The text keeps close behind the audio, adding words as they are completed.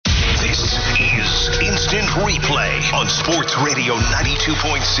replay on Sports Radio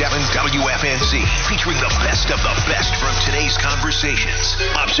 92.7 WFNZ, featuring the best from today's conversations,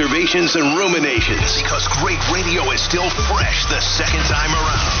 observations, and ruminations, because great radio is still fresh the second time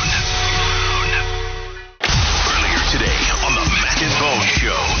around. Earlier today on the Mac and Bone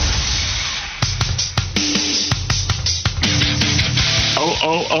Show.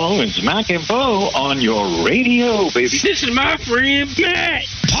 It's Mac and Bo on your radio, baby. This is my friend Matt.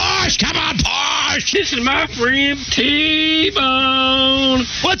 Posh, come on, Posh. This is my friend T-Bone.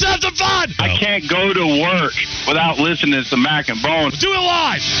 Let's have some fun. I can't go to work without listening to Mac and Bone. Do it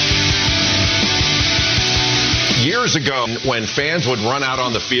live. Years ago, when fans would run out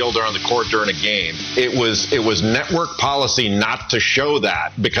on the field or on the court during a game, it was network policy not to show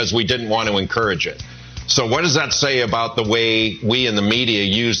that because we didn't want to encourage it. So what does that say about the way we in the media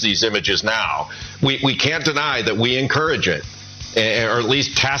use these images now? We can't deny that we encourage it, or at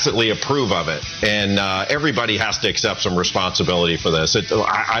least tacitly approve of it. And everybody has to accept some responsibility for this.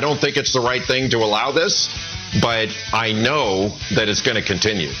 I don't think it's the right thing to allow this, but I know that it's going to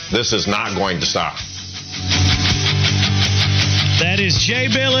continue. This is not going to stop. That is Jay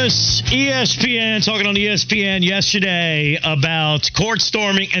Billis, ESPN, talking on ESPN yesterday about court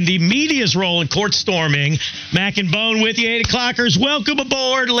storming and the media's role in court storming. Mac and Bone with you, 8 o'clockers. Welcome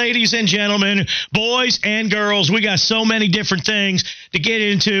aboard, ladies and gentlemen, boys and girls. We got so many different things to get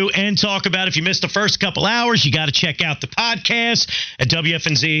into and talk about. If you missed the first couple hours, you got to check out the podcast at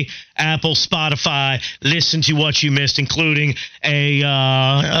WFNZ, Apple, Spotify. Listen to what you missed, including a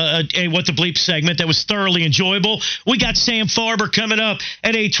What the Bleep segment that was thoroughly enjoyable. We got Sam Farber coming up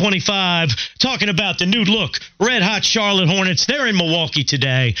at 8:25, talking about the new look Red Hot Charlotte Hornets. They're in Milwaukee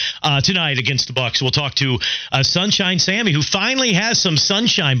tonight against the Bucks. We'll talk to Sunshine Sammy, who finally has some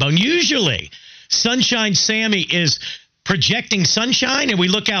sunshine bone. Usually, Sunshine Sammy is projecting sunshine, and we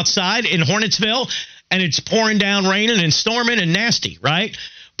look outside in Hornetsville, and it's pouring down, raining and storming and nasty, right?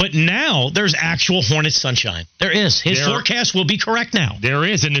 But now there's actual Hornet sunshine. There is. His forecast will be correct now. There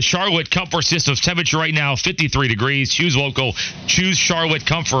is. In the Charlotte Comfort Systems, temperature right now, 53 degrees. Choose local. Choose Charlotte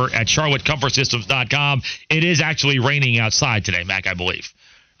Comfort at charlottecomfortsystems.com. It is actually raining outside today, Mac, I believe.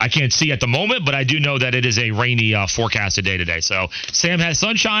 I can't see at the moment, but I do know that it is a rainy forecasted day today. So Sam has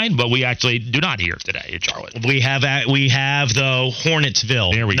sunshine, but we actually do not here today in Charlotte. We have though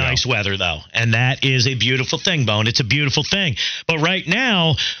Hornetsville. There we go. Nice weather though, and that is a beautiful thing, Bone. It's a beautiful thing. But right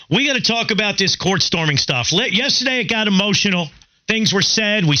now we got to talk about this court storming stuff. Yesterday it got emotional. Things were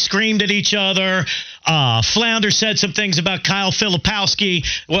said. We screamed at each other. Flounder said some things about Kyle Filipowski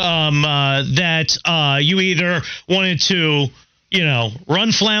that you either wanted to,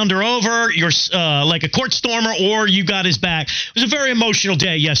 run Flounder over, you're like a court stormer, or you got his back. It was a very emotional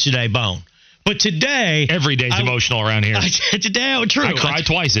day yesterday, Bone. But today... Every day's emotional around here. Today, true. I cried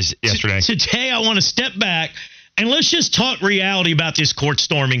twice yesterday. Today, I want to step back, and let's just talk reality about this court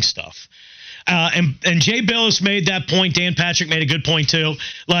storming stuff. And Jay Billis made that point. Dan Patrick made a good point, too.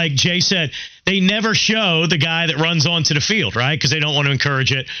 Like Jay said, they never show the guy that runs onto the field, right? Because they don't want to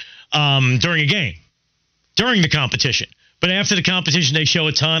encourage it during a game, during the competition. But after the competition, they show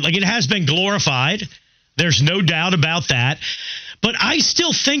a ton. Like, it has been glorified. There's no doubt about that. But I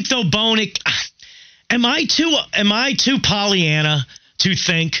still think, though, Bone, am I too Pollyanna to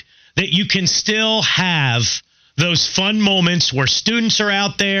think that you can still have those fun moments where students are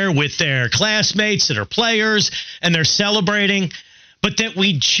out there with their classmates that are players and they're celebrating, but that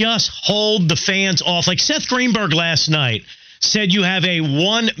we just hold the fans off? Like Seth Greenberg last night said, you have a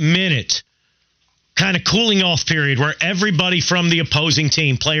 1 minute kind of cooling off period where everybody from the opposing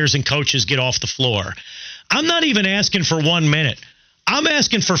team, players and coaches, get off the floor. I'm not even asking for 1 minute. I'm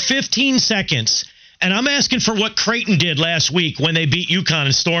asking for 15 seconds, and I'm asking for what Creighton did last week when they beat UConn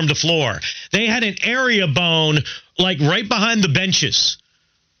and stormed the floor. They had an area, Bone, like right behind the benches,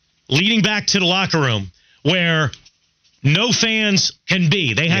 leading back to the locker room, where no fans can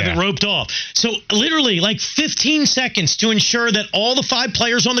be. They have it roped off. So literally like 15 seconds to ensure that all the 5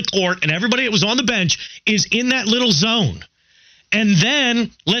 players on the court and everybody that was on the bench is in that little zone. And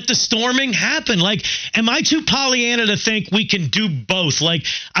then let the storming happen. Like, am I too Pollyanna to think we can do both? Like,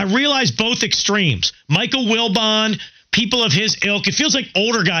 I realize both extremes. Michael Wilbon, people of his ilk. It feels like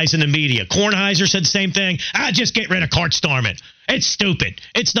older guys in the media. Kornheiser said the same thing. Just get rid of court storming. It's stupid.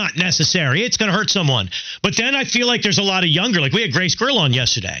 It's not necessary. It's going to hurt someone. But then I feel like there's a lot of younger, like we had Grace Grill on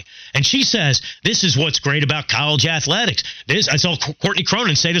yesterday, and she says, this is what's great about college athletics. I saw Courtney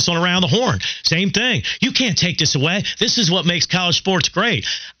Cronin say this on Around the Horn. Same thing. You can't take this away. This is what makes college sports great.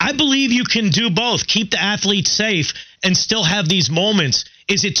 I believe you can do both. Keep the athletes safe and still have these moments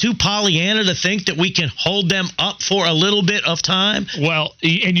Is it too Pollyanna to think that we can hold them up for a little bit of time? Well,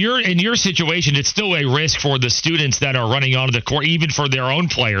 in your situation, it's still a risk for the students that are running onto the court, even for their own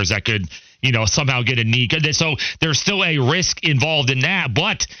players that could, somehow get a knee. So there's still a risk involved in that,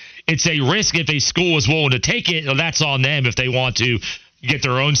 but it's a risk if a school is willing to take it. That's on them if they want to get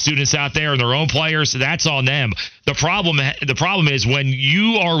their own students out there and their own players. That's on them. The problem is when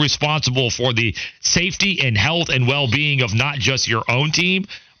you are responsible for the safety and health and well-being of not just your own team,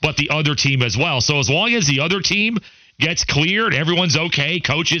 but the other team as well. So as long as the other team gets cleared, everyone's okay,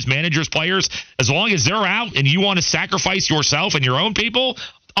 coaches, managers, players, as long as they're out and you want to sacrifice yourself and your own people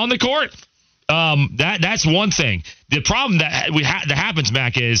on the court, that's one thing. The problem that that happens,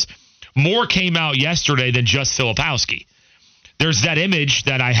 Mac, is more came out yesterday than just Filipowski. There's that image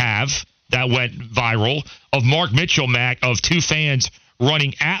that I have that went viral of Mark Mitchell, Mac, of two fans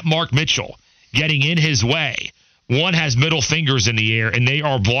running at Mark Mitchell, getting in his way. One has middle fingers in the air, and they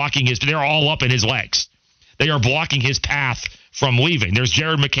are blocking they're all up in his legs. They are blocking his path from leaving. There's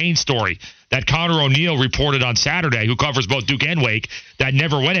Jared McCain's story that Connor O'Neill reported on Saturday, who covers both Duke and Wake, that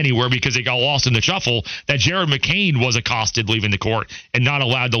never went anywhere because it got lost in the shuffle, that Jared McCain was accosted leaving the court and not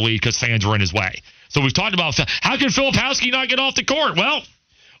allowed to leave because fans were in his way. So we've talked about how can Filipowski not get off the court? Well,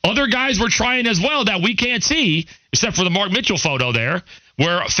 other guys were trying as well that we can't see, except for the Mark Mitchell photo there,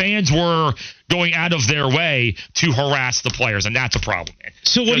 where fans were going out of their way to harass the players, and that's a problem.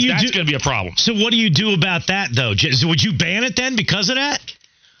 So what do you do? That's going to be a problem. So what do you do about that, though? Would you ban it then because of that?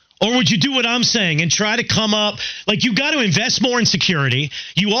 Or would you do what I'm saying and try to come up, like you got to invest more in security.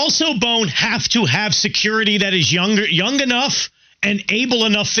 You also, Bone, have to have security that is young enough and able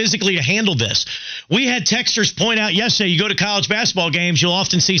enough physically to handle this. We had texters point out yesterday, you go to college basketball games, you'll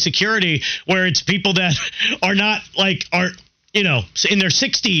often see security where it's people that are not in their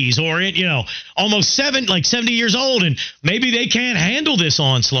 60s or almost 70 years old, and maybe they can't handle this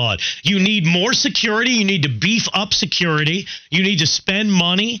onslaught. You need more security. You need to beef up security. You need to spend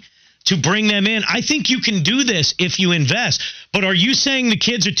money to bring them in. I think you can do this if you invest. But are you saying the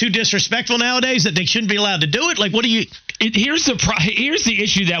kids are too disrespectful nowadays that they shouldn't be allowed to do it? Like, what do you... Here's the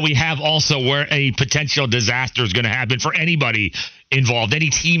issue that we have also where a potential disaster is going to happen for anybody involved, any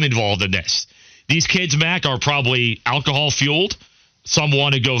team involved in this. These kids, Mac, are probably alcohol-fueled. Some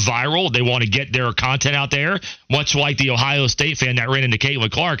want to go viral. They want to get their content out there, much like the Ohio State fan that ran into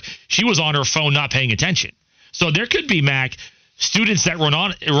Caitlin Clark. She was on her phone not paying attention. So there could be, Mac, students that run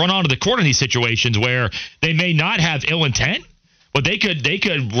onto the court in these situations where they may not have ill intent, but they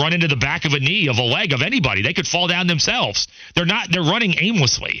could run into the back of a knee, of a leg, of anybody. They could fall down themselves. They're running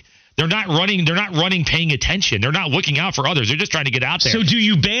aimlessly. They're not running paying attention. They're not looking out for others. They're just trying to get out there. So do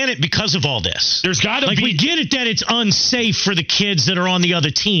you ban it because of all this? There's got to be. We get it that it's unsafe for the kids that are on the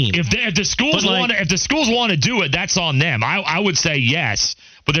other team. If the schools want to do it, that's on them. I would say yes,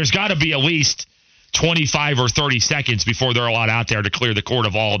 but there's got to be at least 25 or 30 seconds before they're allowed out there to clear the court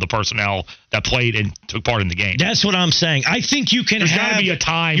of all of the personnel that played and took part in the game. That's what I'm saying. I think you can There's have gotta be a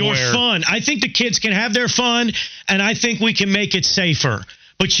time your where fun. I think the kids can have their fun, and I think we can make it safer.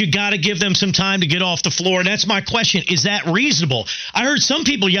 But you got to give them some time to get off the floor. And that's my question. Is that reasonable? I heard some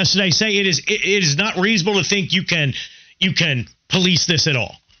people yesterday say it is not reasonable to think you can police this at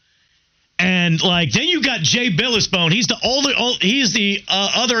all. And then you got Jay Billisbone. He's the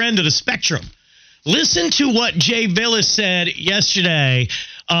other end of the spectrum. Listen to what Jay Billis said yesterday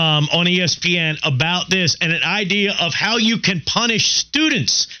on ESPN about this and an idea of how you can punish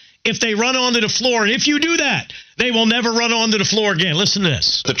students if they run onto the floor. And if you do that, they will never run onto the floor again. Listen to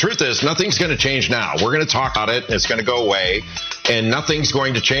this. The truth is, nothing's going to change now. We're going to talk about it. It's going to go away, and nothing's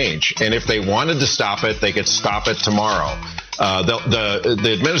going to change. And if they wanted to stop it, they could stop it tomorrow.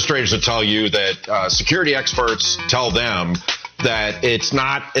 The administrators will tell you that security experts tell them that it's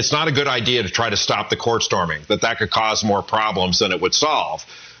not a good idea to try to stop the court storming, that could cause more problems than it would solve.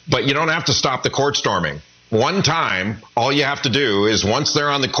 But you don't have to stop the court storming. One time, all you have to do is once they're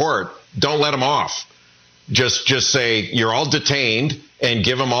on the court, don't let them off. Just say you're all detained and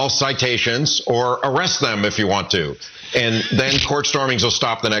give them all citations or arrest them if you want to. And then court stormings will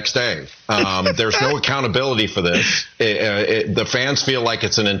stop the next day. There's no accountability for this. The fans feel like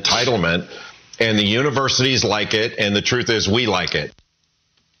it's an entitlement, and the universities like it, and the truth is we like it.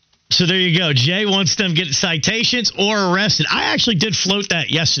 So there you go. Jay wants them to get citations or arrested. I actually did float that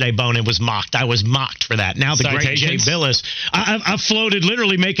yesterday, Bone, and was mocked. I was mocked for that. Now the great Jay Billis, I floated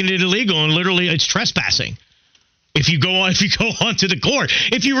literally making it illegal, and literally it's trespassing. If you go onto the court,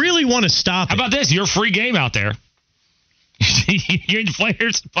 if you really want to stop How about this? You're a free game out there. You're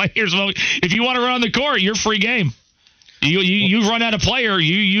players. If you want to run on the court, you're free game. You run out of player,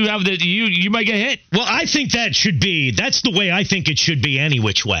 you might get hit. Well, I think that's the way I think it should be any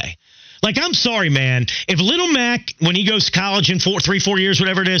which way. Like, I'm sorry, man. If Little Mac, when he goes to college in 3-4 years,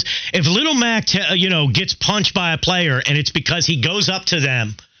 whatever it is, if Little Mac, gets punched by a player and it's because he goes up to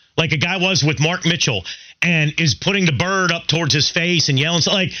them, like a guy was with Mark Mitchell, and is putting the bird up towards his face and yelling,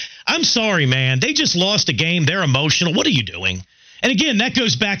 like, I'm sorry, man. They just lost a game. They're emotional. What are you doing? And again, that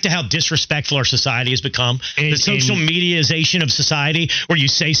goes back to how disrespectful our society has become. The social mediaization of society, where you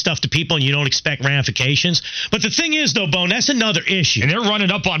say stuff to people and you don't expect ramifications. But the thing is, though, Bone, that's another issue. And they're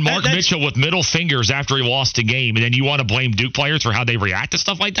running up on Mark Mitchell with middle fingers after he lost a game, and then you want to blame Duke players for how they react to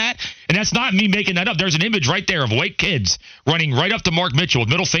stuff like that? And that's not me making that up. There's an image right there of Wake kids running right up to Mark Mitchell with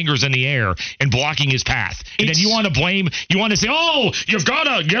middle fingers in the air and blocking his path. And then you want to say, oh, you've got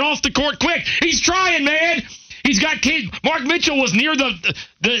to get off the court quick. He's trying, man. He's got kids. Mark Mitchell was near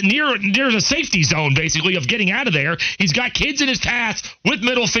the safety zone, basically, of getting out of there. He's got kids in his path with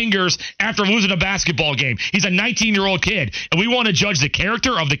middle fingers after losing a basketball game. He's a 19-year-old kid, and we want to judge the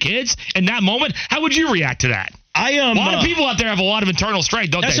character of the kids in that moment. How would you react to that? A lot of people out there have a lot of internal strength,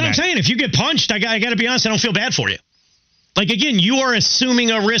 don't they? That's what I'm saying. If you get punched, I got to be honest, I don't feel bad for you. Like, again, you are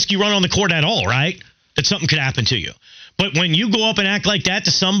assuming a risk you run on the court at all, right? That something could happen to you. But when you go up and act like that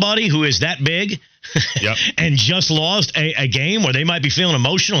to somebody who is that big yep. and just lost a game where they might be feeling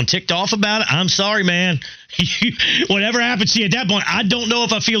emotional and ticked off about it, I'm sorry, man. Whatever happens to you at that point, I don't know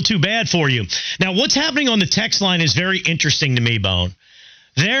if I feel too bad for you. Now, what's happening on the text line is very interesting to me, Bone.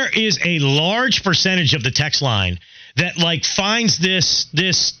 There is a large percentage of the text line that, like, finds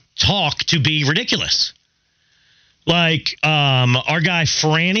this talk to be ridiculous. Like our guy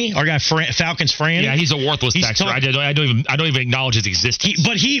Franny, Falcons Franny. Yeah, he's a worthless texter. I don't even acknowledge his existence.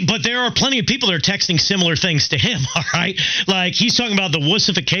 But there are plenty of people that are texting similar things to him. All right, like he's talking about the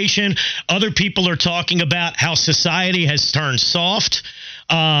wussification. Other people are talking about how society has turned soft.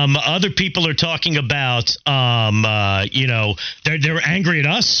 Other people are talking about they're angry at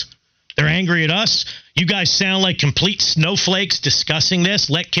us. They're angry at us. You guys sound like complete snowflakes discussing this.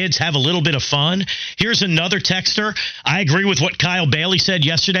 Let kids have a little bit of fun. Here's another texter. I agree with what Kyle Bailey said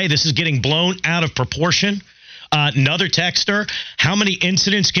yesterday. This is getting blown out of proportion. Another texter. How many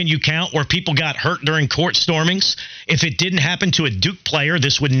incidents can you count where people got hurt during court stormings? If it didn't happen to a Duke player,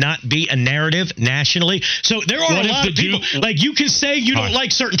 this would not be a narrative nationally. So there are a lot of people. Like, you can say you don't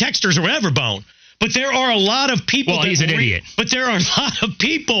like certain texters or whatever, Bone. But there are a lot of people. Well, he's an idiot. But there are a lot of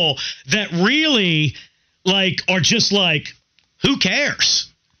people that really, are just like, who cares?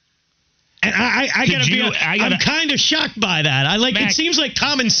 And I gotta be. I'm kind of shocked by that. It seems like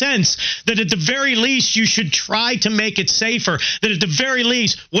common sense that at the very least you should try to make it safer. That at the very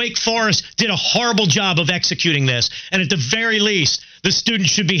least Wake Forest did a horrible job of executing this, and at the very least the student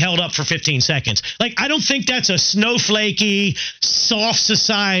should be held up for 15 seconds. I don't think that's a snowflakey, soft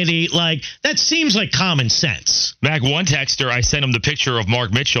society. That seems like common sense. Mac, one texter, I sent him the picture of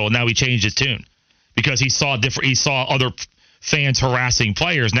Mark Mitchell, and now he changed his tune because he saw other fans harassing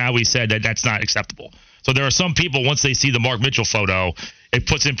players. Now he said that that's not acceptable. So there are some people, once they see the Mark Mitchell photo, it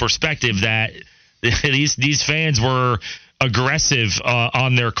puts in perspective that these fans were aggressive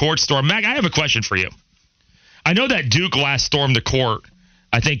on their court storm. Mac, I have a question for you. I know that Duke last stormed the court.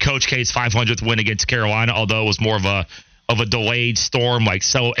 I think Coach K's 500th win against Carolina, although it was more of a delayed storm.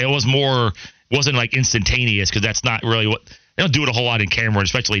 So it wasn't like instantaneous, because that's not really what they don't do it a whole lot in Cameron,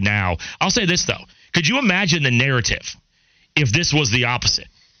 especially now. I'll say this though: could you imagine the narrative if this was the opposite?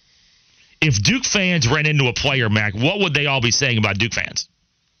 If Duke fans ran into a player, Mac, what would they all be saying about Duke fans?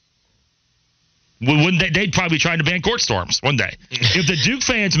 Wouldn't they'd probably be trying to ban court storms one day. If the Duke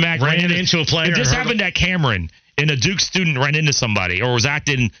fans, Mac, ran into a player, if this happened at Cameron and a Duke student ran into somebody or was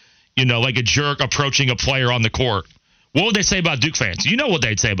acting, like a jerk approaching a player on the court, what would they say about Duke fans? You know what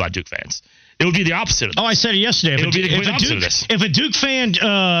they'd say about Duke fans. It would be the opposite of this. Oh, I said it yesterday. It would be the complete opposite of this. If a Duke fan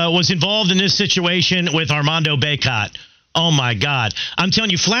was involved in this situation with Armando Bacot, oh my God! I'm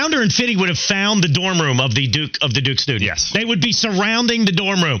telling you, Flounder and Fitty would have found the dorm room of the Duke student. Yes, they would be surrounding the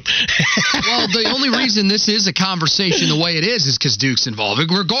dorm room. Well, the only reason this is a conversation the way it is because Duke's involved.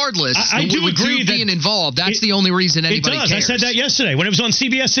 Regardless, I do agree Duke being involved. That's the only reason anybody cares. I said that yesterday when it was on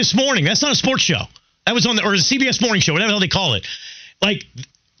CBS this morning. That's not a sports show. That was on the CBS morning show, whatever the hell they call it.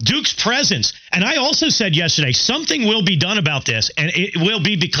 Duke's presence. And I also said yesterday, something will be done about this, and it will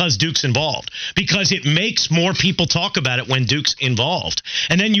be because Duke's involved, because it makes more people talk about it when Duke's involved.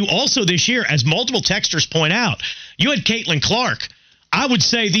 And then you also this year, as multiple texters point out, you had Caitlin Clark. I would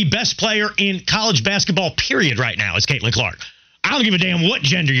say the best player in college basketball, period, right now is Caitlin Clark. I don't give a damn what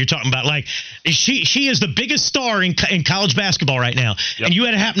gender you're talking about. She is the biggest star in college basketball right now. Yep. And you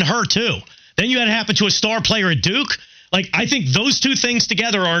had it happen to her, too. Then you had it happen to a star player at Duke. Like, I think those two things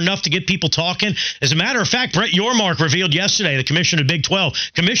together are enough to get people talking. As a matter of fact, Brett Yormark revealed yesterday, the commissioner of Big 12,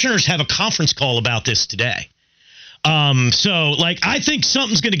 commissioners have a conference call about this today. So, like, I think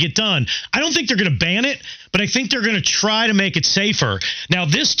something's going to get done. I don't think they're going to ban it, but I think they're going to try to make it safer. Now,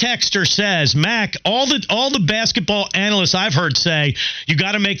 this texter says, Mac, all the basketball analysts I've heard say you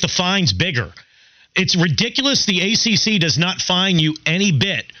got to make the fines bigger. It's ridiculous. The ACC does not fine you any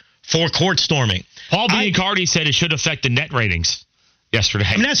bit for court storming. Paul Biancardi said it should affect the net ratings yesterday.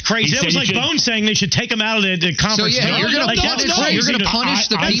 I mean, that's crazy. That was like Bone saying they should take them out of the conference. So, yeah, you're going to punish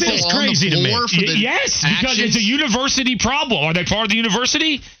the people on the floor for the Yes, because it's a university problem. Are they part of the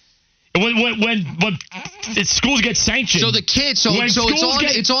university? When schools get sanctioned. So the kids,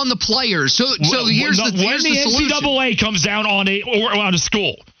 it's on the players. So here's the solution. NCAA comes down on a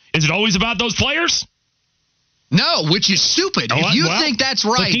school, is it always about those players? No, which is stupid. If you think that's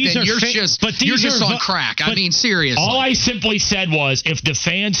right, then you're just on crack. I mean, seriously. All I simply said was, if the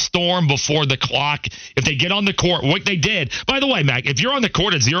fans storm before the clock, if they get on the court, what they did. By the way, Mac, if you're on the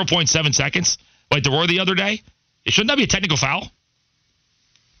court at 0.7 seconds, like there were the other day, shouldn't that be a technical foul?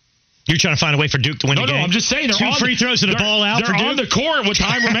 You're trying to find a way for Duke to win the game? No, I'm just saying. Two free throws and the ball out for Duke? They're on the court with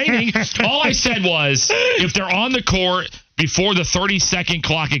time remaining. All I said was, if they're on the court before the 30-second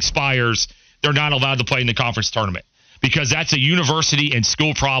clock expires, they're not allowed to play in the conference tournament, because that's a university and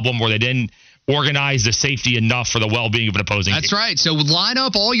school problem where they didn't organize the safety enough for the well-being of an opposing team. That's right. So line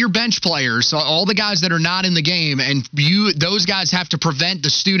up all your bench players, all the guys that are not in the game, and those guys have to prevent the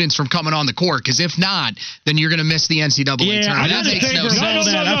students from coming on the court, because if not, then you're going to miss the NCAA tournament. That makes no sense.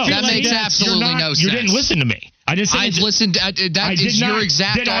 That makes absolutely no sense. You didn't listen to me. I've listened. That is your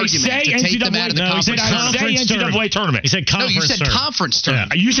exact argument to take them out of the conference tournament. He said conference. No, you said conference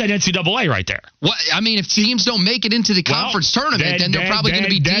tournament. You said NCAA right there. What? I mean, if teams don't make it into the conference tournament, then they're probably going to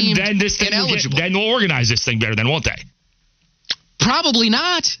be deemed ineligible. Then they'll organize this thing better, then, won't they? Probably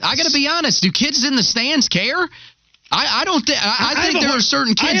not. I got to be honest. Do kids in the stands care? I don't think. I think there are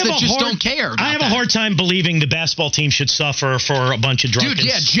certain kids that just don't care. I have a hard time believing the basketball team should suffer for a bunch of drunken,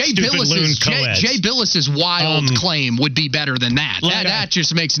 Jay Billis's wild claim would be better than that. That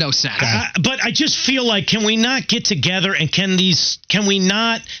just makes no sense. But I just feel like, can we not get together and can we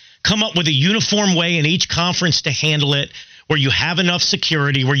not come up with a uniform way in each conference to handle it, where you have enough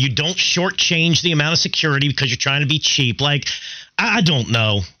security, where you don't shortchange the amount of security because you're trying to be cheap? Like, I don't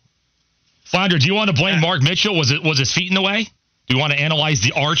know. Flounder, do you want to blame Mark Mitchell? Was his feet in the way? Do you want to analyze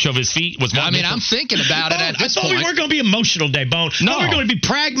the arch of his feet? I'm thinking about it at this point. I thought we weren't going to be emotional today, Bone. No. We're going to be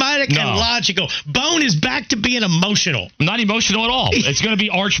pragmatic and logical. Bone is back to being emotional. I'm not emotional at all. It's going to be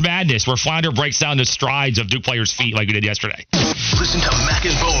arch madness, where Flounder breaks down the strides of Duke players' feet like we did yesterday. Listen to Mac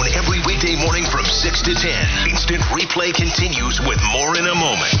and Bone every weekday morning from 6 to 10. Instant replay continues with more in a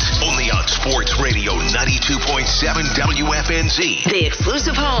moment. Only on Sports Radio 92.7 WFNZ. The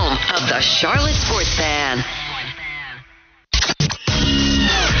exclusive home of the Charlotte Sports Fan.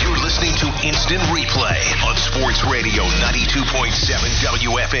 You're listening to Instant Replay on Sports Radio 92.7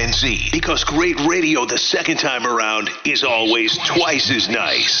 WFNZ. Because great radio the second time around is always twice as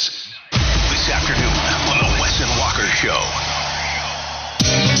nice. This afternoon on the Wes and Walker Show.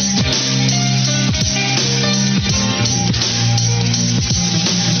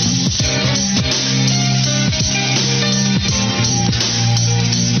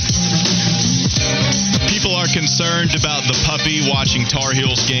 People are concerned about the puppy watching Tar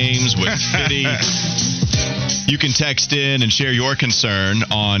Heels games with Fitty. You can text in and share your concern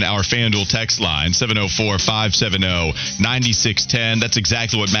on our FanDuel text line, 704-570-9610. That's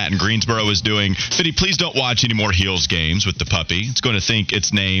exactly what Matt in Greensboro is doing. Fitty, please don't watch any more Heels games with the puppy. It's going to think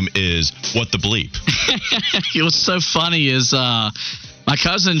its name is What the Bleep. What's so funny is my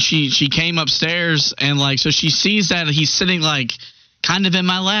cousin, she came upstairs, and so she sees that he's sitting kind of in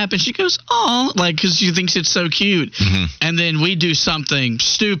my lap, and she goes, oh, because she thinks it's so cute. Mm-hmm. And then we do something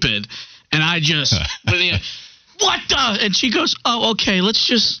stupid, and I just, what the? And she goes, oh, okay, let's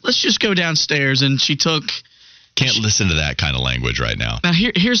just go downstairs. And she took. Can't listen to that kind of language right now. Now,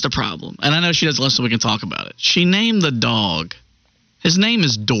 here's the problem, and I know she doesn't listen, so we can talk about it. She named the dog. His name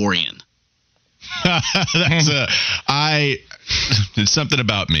is Dorian. It's something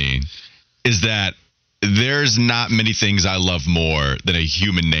about me is that there's not many things I love more than a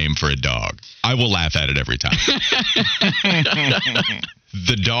human name for a dog. I will laugh at it every time.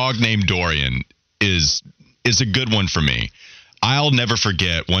 The dog named Dorian is a good one for me. I'll never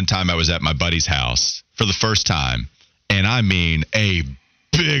forget one time I was at my buddy's house for the first time, and I mean a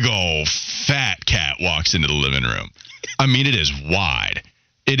big old fat cat walks into the living room. I mean, it is wide.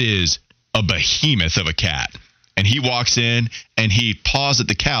 It is a behemoth of a cat. and he walks in and he paws at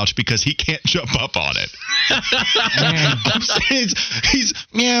the couch because he can't jump up on it. He's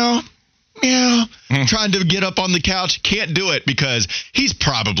meow, meow, trying to get up on the couch. Can't do it because he's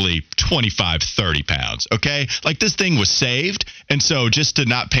probably 25, 30 pounds, okay? Like, this thing was saved, and so just to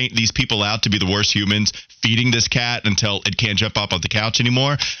not paint these people out to be the worst humans feeding this cat until it can't jump up on the couch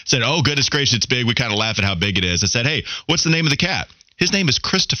anymore, said, oh, goodness gracious, it's big. We kind of laugh at how big it is. I said, hey, what's the name of the cat? His name is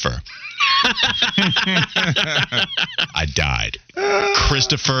Christopher. I died.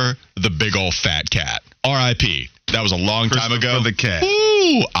 Christopher, the big old fat cat. R.I.P. That was a long time ago. The cat.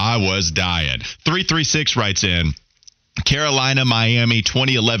 Ooh, I was dying. 336 writes in, Carolina-Miami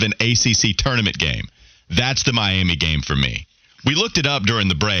 2011 ACC tournament game. That's the Miami game for me. We looked it up during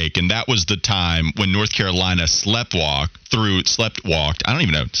the break, and that was the time when North Carolina sleptwalked. I don't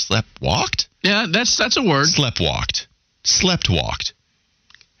even know. Sleptwalked? Yeah, that's a word. Sleptwalked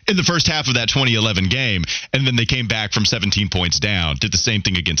in the first half of that 2011 game, and then they came back from 17 points down, did the same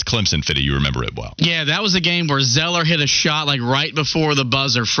thing against Clemson. Fitty, you remember it well. Yeah, that was a game where Zeller hit a shot like right before the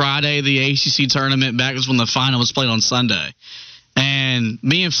buzzer Friday, the ACC tournament. Back was when the final was played on Sunday. And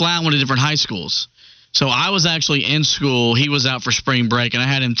me and Flat went to different high schools. So I was actually in school. He was out for spring break, and I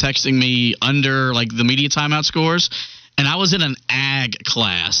had him texting me under like the media timeout scores. And I was in an ag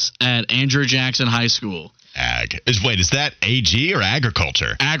class at Andrew Jackson High School. Ag. Is that AG or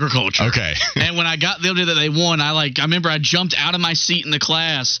agriculture? Agriculture. Okay. And when I got the day that they won, I remember I jumped out of my seat in the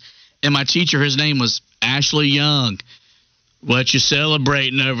class, and my teacher, his name was Ashley Young. What you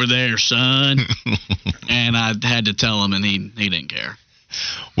celebrating over there, son? And I had to tell him, and he didn't care.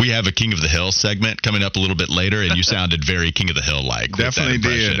 We have a King of the Hill segment coming up a little bit later, and you sounded very King of the Hill-like. Definitely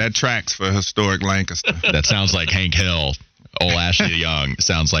did. That tracks for historic Lancaster. That sounds like Hank Hill. Old Ashley Young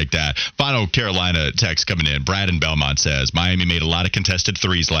sounds like that. Final Carolina text coming in. Brad in Belmont says, Miami made a lot of contested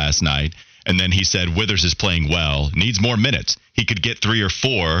threes last night, and then he said Withers is playing well, needs more minutes. He could get 3 or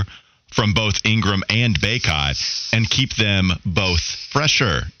 4 from both Ingram and Baycott and keep them both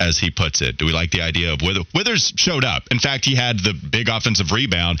fresher, as he puts it. Do we like the idea of Withers? Withers showed up. In fact, he had the big offensive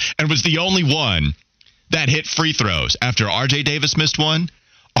rebound and was the only one that hit free throws. After R.J. Davis missed one,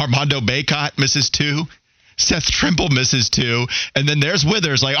 Armando Baycott misses 2, Seth Trimble misses 2, and then there's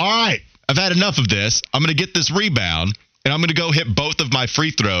Withers like, all right, I've had enough of this. I'm going to get this rebound, and I'm going to go hit both of my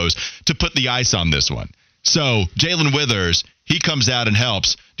free throws to put the ice on this one. So Jalen Withers, he comes out and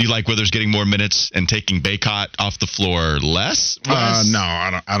helps. Do you like Withers getting more minutes and taking Baycott off the floor less? No,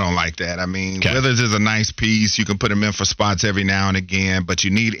 I don't like that. I mean, Withers is a nice piece. You can put him in for spots every now and again, but you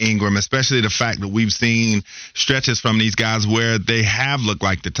need Ingram, especially the fact that we've seen stretches from these guys where they have looked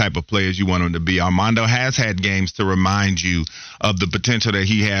like the type of players you want them to be. Armando has had games to remind you of the potential that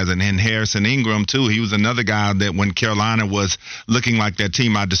he has, and then Harrison Ingram, too. He was another guy that when Carolina was looking like that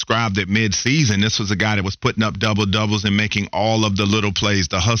team I described at midseason, this was a guy that was putting up double-doubles and making all of the little plays,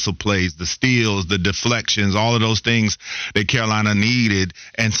 the hustle plays, the steals, the deflections, all of those things that Carolina needed.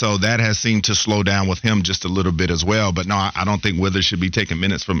 And so that has seemed to slow down with him just a little bit as well. But no, I don't think Withers should be taking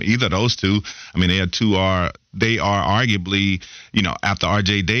minutes from either of those two. I mean, they are arguably, after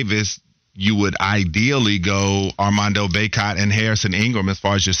R.J. Davis, you would ideally go Armando Baycott and Harrison Ingram as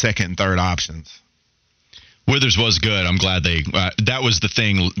far as your second and third options. Withers was good. I'm glad that was the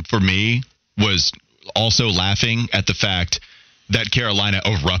thing for me, was also laughing at the fact that Carolina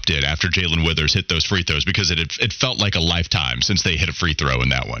erupted after Jalen Withers hit those free throws, because it felt like a lifetime since they hit a free throw in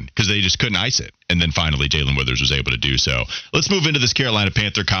that one, because they just couldn't ice it. And then finally Jalen Withers was able to do so. Let's move into this Carolina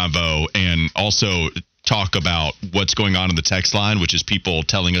Panther convo and also talk about what's going on in the text line, which is people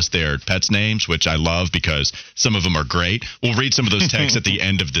telling us their pets' names, which I love because some of them are great. We'll read some of those texts at the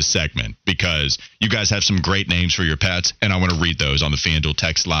end of this segment because you guys have some great names for your pets, and I want to read those on the FanDuel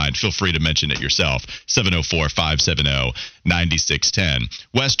text line. Feel free to mention it yourself, 704-570-9610.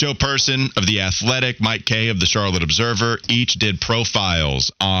 West Joe Person of The Athletic, Mike Kay of the Charlotte Observer, each did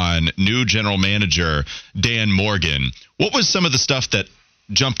profiles on new general manager Dan Morgan. What was some of the stuff that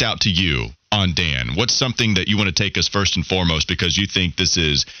jumped out to you on Dan? What's something that you want to take us first and foremost because you think this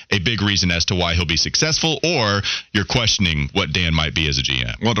is a big reason as to why he'll be successful, or you're questioning what Dan might be as a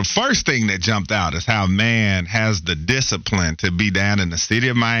GM? Well, the first thing that jumped out is how man has the discipline to be down in the city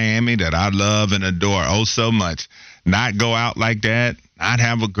of Miami that I love and adore oh so much. Not go out like that, not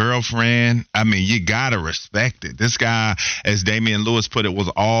have a girlfriend. I mean, you got to respect it. This guy, as Damian Lewis put it,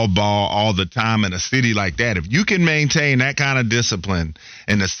 was all ball all the time in a city like that. If you can maintain that kind of discipline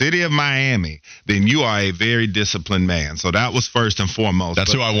in the city of Miami, then you are a very disciplined man. So that was first and foremost.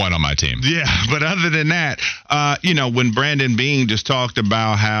 Who I want on my team. Yeah, but other than that, when Brandon Beane just talked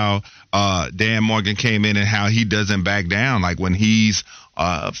about how Dan Morgan came in and how he doesn't back down, like when he's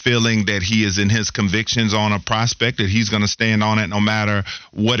feeling that he is in his convictions on a prospect, that he's going to stand on it no matter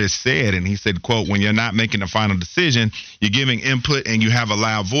what is said. And he said, quote, when you're not making the final decision, you're giving input and you have a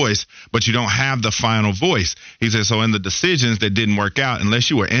loud voice, but you don't have the final voice. He said, so in the decisions that didn't work out, unless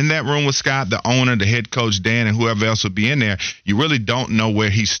you were in that room with Scott, the owner, the head coach, Dan, and whoever else would be in there, you really don't know where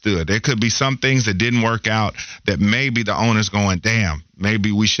he stood. There could be some things that didn't work out that maybe the owner's going, damn,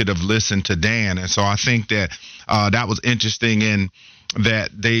 maybe we should have listened to Dan. And so I think that that was interesting in that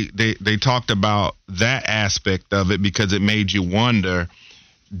they talked about that aspect of it, because it made you wonder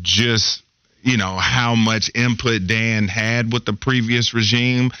just, how much input Dan had with the previous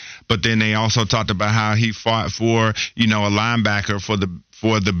regime. But then they also talked about how he fought for, a linebacker for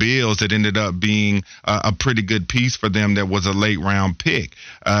the Bills that ended up being a pretty good piece for them that was a late round pick.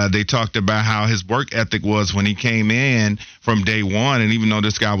 They talked about how his work ethic was when he came in from day one. And even though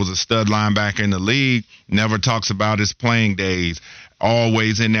this guy was a stud linebacker in the league, never talks about his playing days.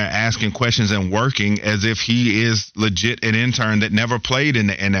 Always in there asking questions and working as if he is legit an intern that never played in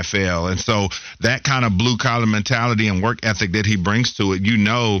the NFL. And so that kind of blue collar mentality and work ethic that he brings to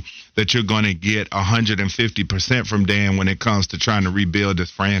it, that you're going to get 150% from Dan when it comes to trying to rebuild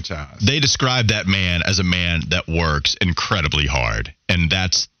this franchise. They describe that man as a man that works incredibly hard. And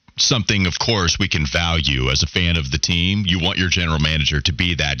that's something, of course, we can value as a fan of the team. You want your general manager to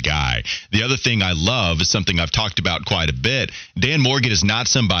be that guy. The other thing I love is something I've talked about quite a bit. Dan Morgan is not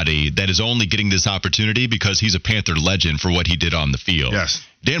somebody that is only getting this opportunity because he's a Panther legend for what he did on the field. Yes.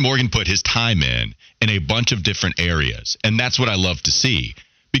 Dan Morgan put his time in a bunch of different areas, and that's what I love to see.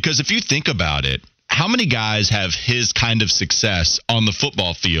 Because if you think about it, how many guys have his kind of success on the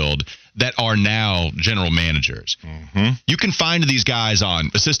football field that are now general managers? Mm-hmm. You can find these guys on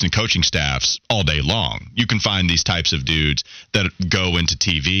assistant coaching staffs all day long. You can find these types of dudes that go into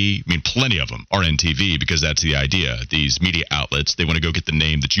TV. I mean, plenty of them are in TV because that's the idea. These media outlets, they want to go get the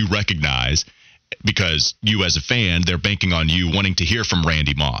name that you recognize because you as a fan, they're banking on you wanting to hear from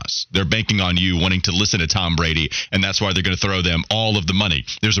Randy Moss. They're banking on you wanting to listen to Tom Brady, and that's why they're going to throw them all of the money.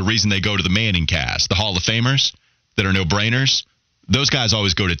 There's a reason they go to the Manning cast, the Hall of Famers that are no-brainers. Those guys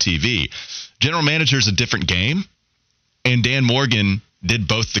always go to TV. General manager is a different game, and Dan Morgan did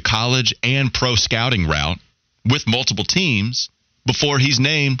both the college and pro scouting route with multiple teams before he's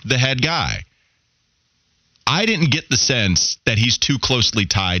named the head guy. I didn't get the sense that he's too closely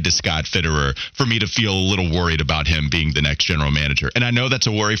tied to Scott Fitterer for me to feel a little worried about him being the next general manager. And I know that's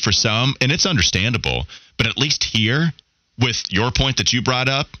a worry for some, and it's understandable. But at least here, with your point that you brought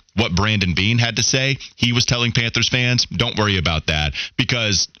up, what Brandon Beane had to say, he was telling Panthers fans, don't worry about that,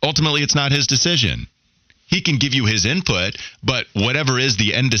 because ultimately it's not his decision. He can give you his input, but whatever is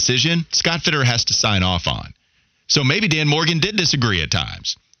the end decision, Scott Fitterer has to sign off on. So maybe Dan Morgan did disagree at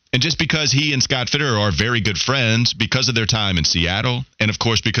times. And just because he and Scott Fitterer are very good friends because of their time in Seattle, and of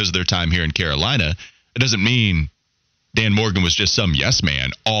course because of their time here in Carolina, it doesn't mean Dan Morgan was just some yes man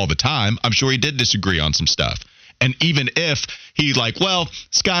all the time. I'm sure he did disagree on some stuff. And even if he well,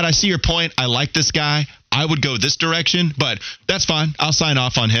 Scott, I see your point. I like this guy. I would go this direction, but that's fine. I'll sign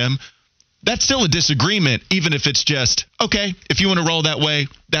off on him. That's still a disagreement, even if it's just, okay, if you want to roll that way,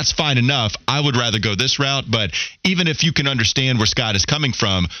 that's fine enough. I would rather go this route. But even if you can understand where Scott is coming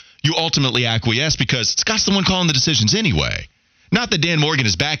from, you ultimately acquiesce because Scott's the one calling the decisions anyway. Not that Dan Morgan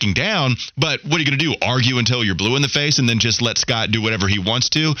is backing down, but what are you going to do? Argue until you're blue in the face and then just let Scott do whatever he wants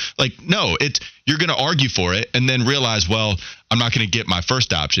to? No, you're going to argue for it and then realize, well, I'm not going to get my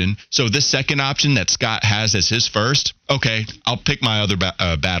first option. So this second option that Scott has as his first, okay, I'll pick my other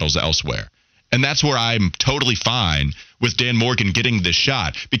battles elsewhere. And that's where I'm totally fine with Dan Morgan getting this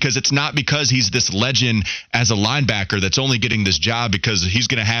shot, because it's not because he's this legend as a linebacker that's only getting this job because he's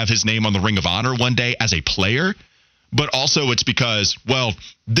going to have his name on the Ring of Honor one day as a player. But also it's because, well,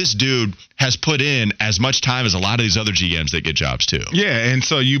 this dude has put in as much time as a lot of these other GMs that get jobs too. Yeah, and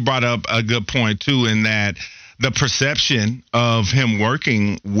so you brought up a good point too, in that the perception of him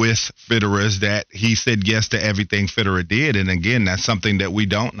working with Fitterer is that he said yes to everything Fitterer did. And again, that's something that we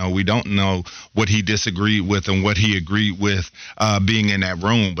don't know. We don't know what he disagreed with and what he agreed with being in that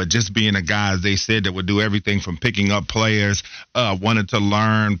room. But just being a guy, as they said, that would do everything from picking up players, wanted to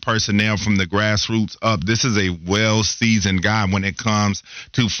learn personnel from the grassroots up. This is a well-seasoned guy when it comes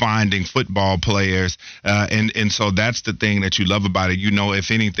to finding football players. And so that's the thing that you love about it. If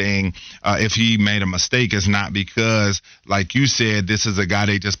anything, if he made a mistake, it's not not because, like you said, this is a guy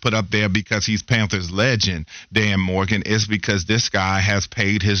they just put up there because he's Panthers legend, Dan Morgan. It's because this guy has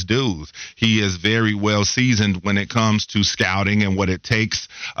paid his dues. He is very well seasoned when it comes to scouting and what it takes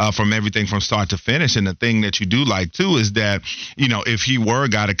from everything from start to finish. And the thing that you do like, too, is that, if he were a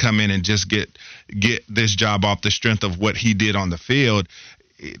guy to come in and just get this job off the strength of what he did on the field,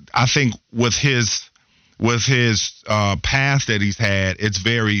 I think with his path that he's had, it's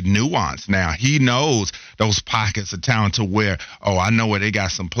very nuanced now. He knows those pockets of talent to where, I know where they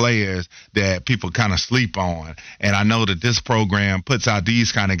got some players that people kind of sleep on. And I know that this program puts out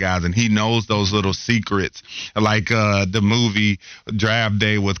these kind of guys, and he knows those little secrets, like the movie Draft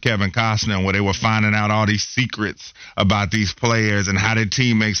Day with Kevin Costner, where they were finding out all these secrets about these players and how their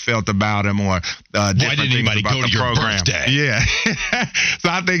teammates felt about them, or why didn't anybody go to your birthday? Yeah. So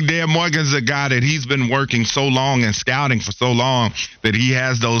I think Dan Morgan's a guy that he's been working so long and scouting for so long that he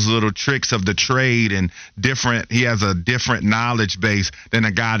has those little tricks of the trade and he has a different knowledge base than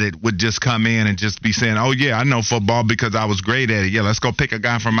a guy that would just come in and just be saying, oh yeah, I know football because I was great at it. Yeah, let's go pick a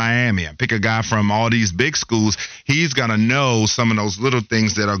guy from Miami and pick a guy from all these big schools. He's going to know some of those little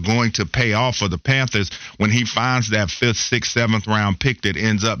things that are going to pay off for the Panthers when he finds that 5th, 6th, 7th round pick that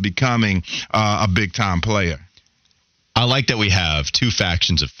ends up becoming a big time player. I like that we have two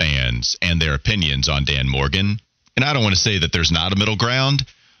factions of fans and their opinions on Dan Morgan. And I don't want to say that there's not a middle ground,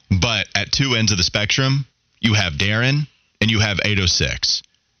 but at two ends of the spectrum, you have Darren and you have 806.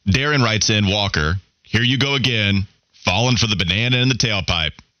 Darren writes in, Walker, here you go again, falling for the banana in the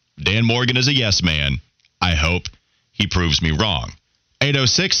tailpipe. Dan Morgan is a yes man. I hope he proves me wrong.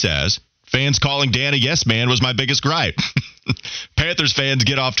 806 says, fans calling Dan a yes man was my biggest gripe. Panthers fans,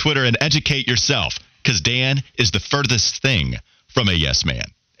 get off Twitter and educate yourself, because Dan is the furthest thing from a yes man,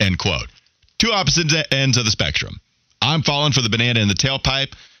 end quote. Two opposite ends of the spectrum. I'm falling for the banana in the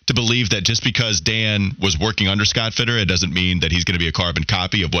tailpipe to believe that just because Dan was working under Scott Fitter, it doesn't mean that he's going to be a carbon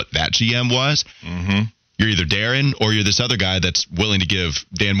copy of what that GM was. Mm-hmm. You're either Darren or you're this other guy that's willing to give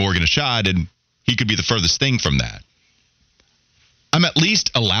Dan Morgan a shot, and he could be the furthest thing from that. I'm at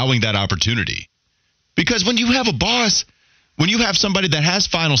least allowing that opportunity. Because when you have a boss, when you have somebody that has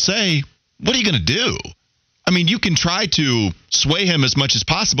final say, what are you going to do? I mean, you can try to sway him as much as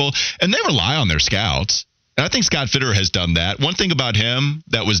possible, and they rely on their scouts. And I think Scott Fitter has done that. One thing about him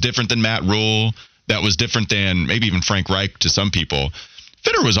that was different than Matt Rule, that was different than maybe even Frank Reich to some people,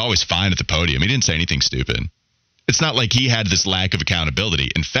 Fitter was always fine at the podium. He didn't say anything stupid. It's not like he had this lack of accountability.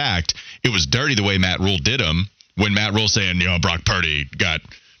 In fact, it was dirty the way Matt Rule did him when Matt Rule saying, Brock Purdy got,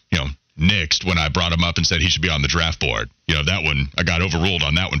 nixed when I brought him up and said he should be on the draft board. That one, I got overruled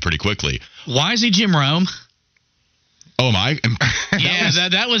on that one pretty quickly. Why is he Jim Rome? Oh, my. Yeah,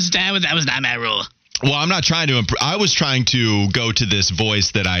 that was not Matt Rule. Well, I'm not trying to I was trying to go to this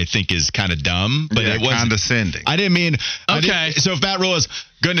voice that I think is kind of dumb, but it wasn't condescending. I didn't mean. Okay. So if Matt Rule is,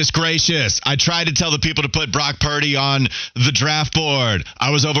 goodness gracious, I tried to tell the people to put Brock Purdy on the draft board.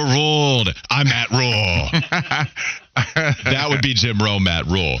 I was overruled. I'm Matt Rule. That would be Jim Rome, Matt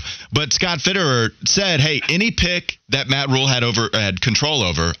Rule. But Scott Fitterer said, hey, any pick that Matt Rule had control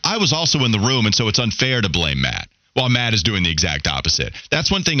over, I was also in the room, and so it's unfair to blame Matt. While Matt is doing the exact opposite.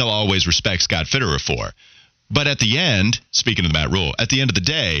 That's one thing I'll always respect Scott Fitterer for. But at the end, speaking of Matt Rule, at the end of the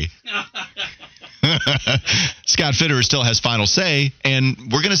day, Scott Fitterer still has final say, and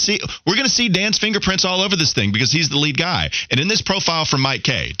we're gonna see Dan's fingerprints all over this thing because he's the lead guy. And in this profile from Mike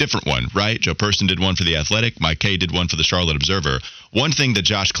Kay, different one, right? Joe Person did one for The Athletic. Mike Kay did one for the Charlotte Observer. One thing that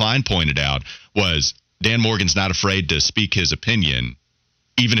Josh Klein pointed out was Dan Morgan's not afraid to speak his opinion,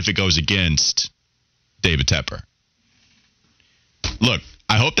 even if it goes against David Tepper. Look,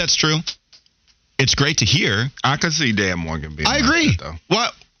 I hope that's true. It's great to hear. I could see Dan Morgan being. I agree. Like that, though.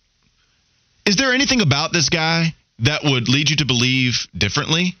 What? Is there anything about this guy that would lead you to believe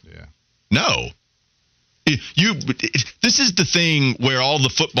differently? Yeah. No. This is the thing where all the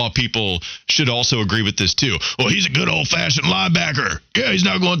football people should also agree with this too. Well, he's a good old-fashioned linebacker. Yeah, he's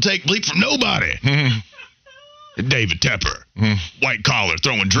not going to take bleep from nobody. David Tepper, white collar,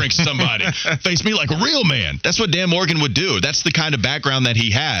 throwing drinks at somebody. Face me like a real man. That's what Dan Morgan would do. That's the kind of background that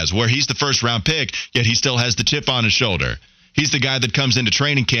he has, where he's the first-round pick, yet he still has the chip on his shoulder. He's the guy that comes into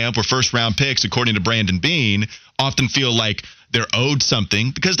training camp where first-round picks, according to Brandon Beane, often feel like they're owed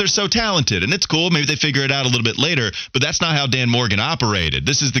something because they're so talented. And it's cool. Maybe they figure it out a little bit later, but that's not how Dan Morgan operated.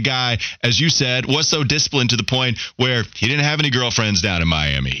 This is the guy, as you said, was so disciplined to the point where he didn't have any girlfriends down in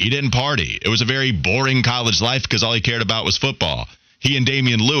Miami. He didn't party. It was a very boring college life because all he cared about was football. He and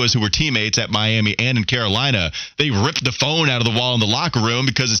Damian Lewis, who were teammates at Miami and in Carolina, they ripped the phone out of the wall in the locker room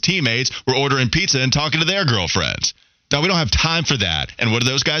because his teammates were ordering pizza and talking to their girlfriends. Now, we don't have time for that. And what do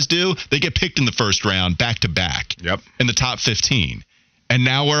those guys do? They get picked in the first round back-to-back in the top 15. And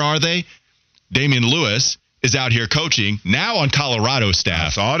now where are they? Damian Lewis is out here coaching, now on Colorado's staff. I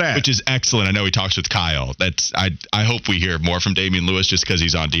saw that. Which is excellent. I know he talks with Kyle. I hope we hear more from Damian Lewis just because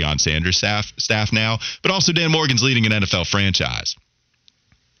he's on Deion Sanders' staff now. But also Dan Morgan's leading an NFL franchise.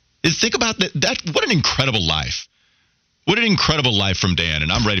 Think about that. What an incredible life. What an incredible life from Dan,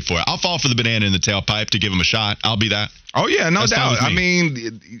 and I'm ready for it. I'll fall for the banana in the tailpipe to give him a shot. I'll be that. Oh, yeah, no doubt. I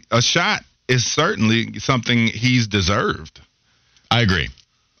mean, a shot is certainly something he's deserved. I agree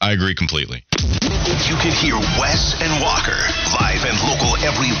completely. You can hear Wes and Walker live and local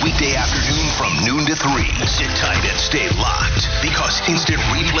every weekday afternoon from noon to 3. Sit tight and stay locked because Instant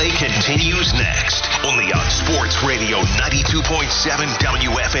Replay continues next. Only on Sports Radio 92.7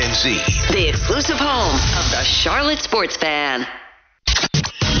 WFNZ. The exclusive home of the Charlotte Sports Fan.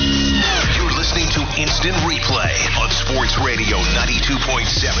 You're listening to Instant Replay on Sports Radio 92.7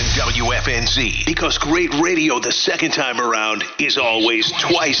 WFNZ. Because great radio the second time around is always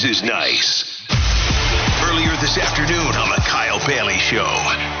twice as nice. Earlier this afternoon on the Kyle Bailey Show.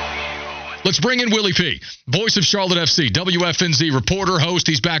 Let's bring in Willie P., voice of Charlotte FC, WFNZ reporter, host.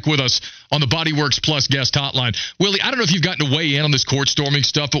 He's back with us on the Bodyworks Plus guest hotline. Willie, I don't know if you've gotten to weigh in on this court storming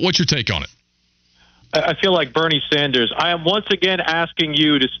stuff, but what's your take on it? I feel like Bernie Sanders. I am once again asking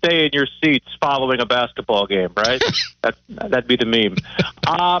you to stay in your seats following a basketball game, right? That'd be the meme.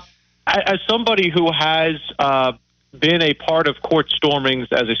 As somebody who has been a part of court stormings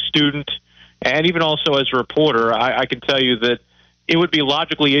as a student and even also as a reporter, I can tell you that it would be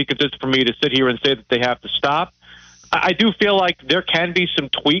logically inconsistent for me to sit here and say that they have to stop. I do feel like there can be some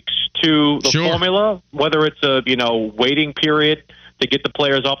tweaks to the formula, whether it's a waiting period to get the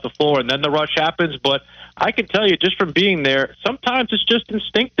players off the floor and then the rush happens. But I can tell you just from being there, sometimes it's just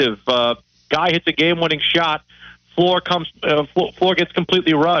instinctive. Guy hits a game-winning shot, floor gets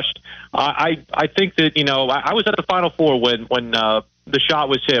completely rushed. I think that I was at the Final Four when the shot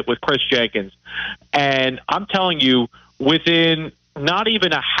was hit with Chris Jenkins, and I'm telling you, within not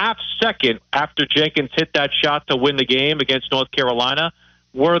even a half second after Jenkins hit that shot to win the game against North Carolina,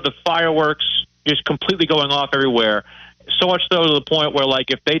 were the fireworks just completely going off everywhere. So much so to the point where,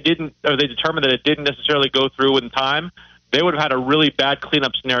 like, if they determined that it didn't necessarily go through in time, they would have had a really bad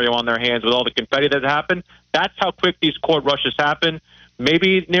cleanup scenario on their hands with all the confetti that happened. That's how quick these court rushes happen.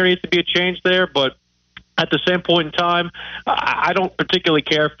 Maybe there needs to be a change there, but at the same point in time, I don't particularly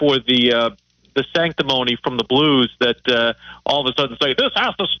care for the sanctimony from the Blues that all of a sudden say, this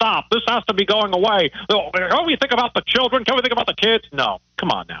has to stop. This has to be going away. Can we think about the children? Can we think about the kids? No. Come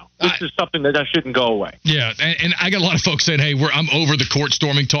on now. This is something that shouldn't go away. Yeah, and I got a lot of folks saying, hey, I'm over the court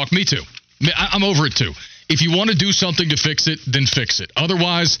storming talk. Me too. I'm over it too. If you want to do something to fix it, then fix it.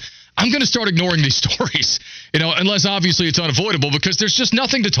 Otherwise, I'm going to start ignoring these stories, unless obviously it's unavoidable because there's just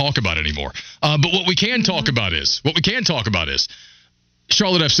nothing to talk about anymore. But what we can talk about is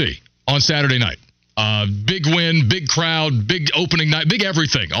Charlotte FC on Saturday night. Big win, big crowd, big opening night, big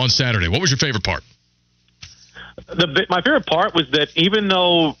everything on Saturday. What was your favorite part? My favorite part was that even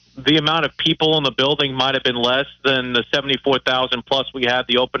though the amount of people in the building might have been less than the 74,000 plus we had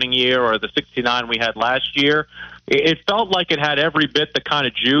the opening year or the 69 we had last year, it felt like it had every bit the kind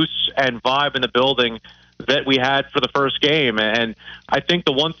of juice and vibe in the building that we had for the first game. And I think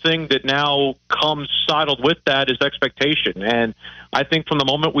the one thing that now comes sidled with that is expectation. And I think from the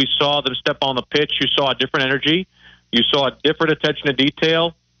moment we saw them step on the pitch, you saw a different energy, you saw a different attention to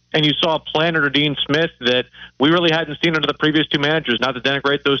detail, and you saw a plan under Dean Smith that we really hadn't seen under the previous two managers. Not to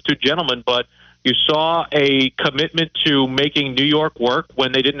denigrate those two gentlemen, but you saw a commitment to making New York work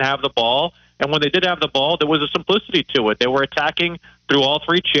when they didn't have the ball. And when they did have the ball, there was a simplicity to it. They were attacking through all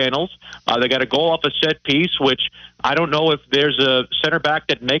three channels. They got a goal off a set piece, which I don't know if there's a center back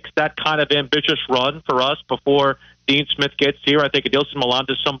that makes that kind of ambitious run for us before Dean Smith gets here. I think Adilson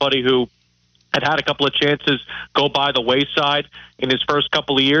Milanda is somebody who had a couple of chances go by the wayside in his first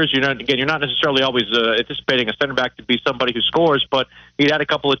couple of years. You're not necessarily always anticipating a center back to be somebody who scores, but he had a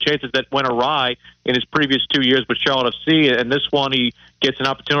couple of chances that went awry in his previous 2 years with Charlotte FC, and this one he gets an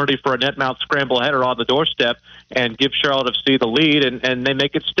opportunity for a net mount scramble header on the doorstep and gives Charlotte FC the lead, and they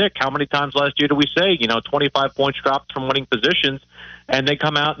make it stick. How many times last year did we say, 25 points dropped from winning positions, and they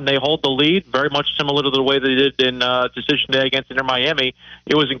come out and they hold the lead, very much similar to the way they did in Decision Day against Inter Miami.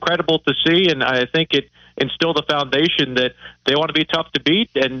 It was incredible to see, and I think it instilled a foundation that they want to be tough to beat,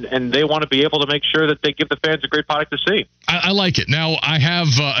 and they want to be able to make sure that they give the fans a great product to see. I like it. Now, I have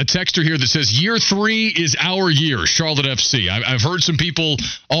a texter here that says, year 3 is our year, Charlotte FC. I've heard some people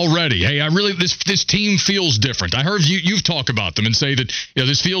already, hey, this team feels different. I heard you've talked about them and say that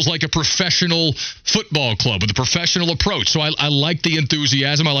this feels like a professional football club with a professional approach. So I like the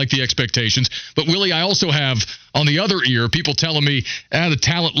enthusiasm. I like the expectations. But, Willie, I also have on the other ear people telling me the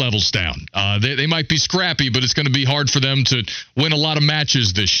talent level's down. They might be scrappy, but it's going to be hard for them to win a lot of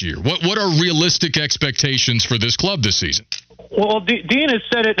matches this year. What are realistic expectations for this club this season? Well, Dean has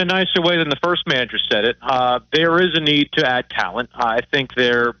said it in a nicer way than the first manager said it. There is a need to add talent. I think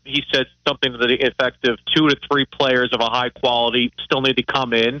he said something to the effect of 2 to 3 players of a high quality still need to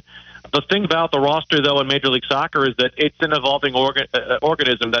come in. The thing about the roster, though, in Major League Soccer is that it's an evolving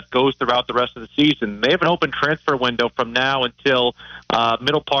organism that goes throughout the rest of the season. They have an open transfer window from now until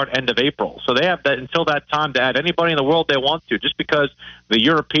end of April. So they have until that time to add anybody in the world they want to. Just because the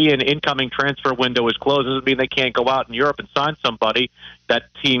European incoming transfer window is closed doesn't mean they can't go out in Europe and sign somebody. That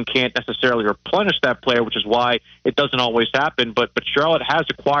team can't necessarily replenish that player, which is why it doesn't always happen. But Charlotte has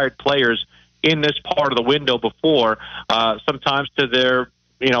acquired players in this part of the window before, sometimes to their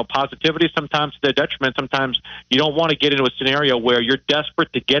positivity, sometimes to their detriment. Sometimes you don't want to get into a scenario where you're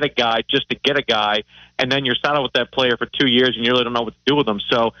desperate to get a guy just to get a guy, and then you're saddled with that player for 2 years and you really don't know what to do with them.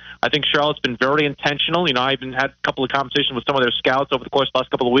 So I think Charlotte's been very intentional. I even had a couple of conversations with some of their scouts over the course of the last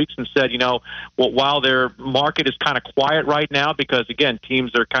couple of weeks and said, while their market is kind of quiet right now because, again,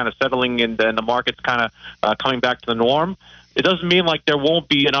 teams are kind of settling and the market's kind of coming back to the norm, it doesn't mean like there won't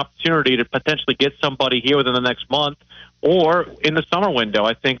be an opportunity to potentially get somebody here within the next month or in the summer window.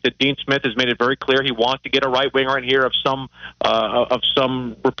 I think that Dean Smith has made it very clear he wants to get a right winger in here of some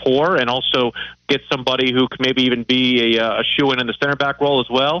rapport, and also get somebody who could maybe even be a shoe-in the center back role as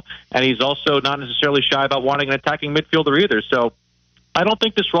well. And he's also not necessarily shy about wanting an attacking midfielder either. So I don't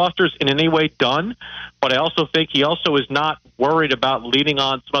think this roster is in any way done, but I also think he also is not worried about leaning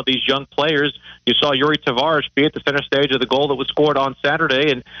on some of these young players. You saw Yuri Tavares be at the center stage of the goal that was scored on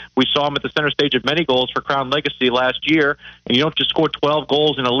Saturday, and we saw him at the center stage of many goals for Crown Legacy last year. And you don't just score 12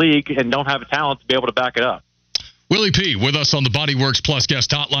 goals in a league and don't have a talent to be able to back it up. Willie P. with us on the Bodyworks Plus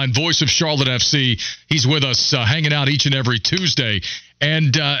guest hotline, voice of Charlotte FC. He's with us hanging out each and every Tuesday.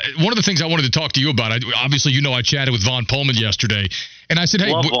 And one of the things I wanted to talk to you about, obviously, I chatted with Vaughn Pullman yesterday. And I said,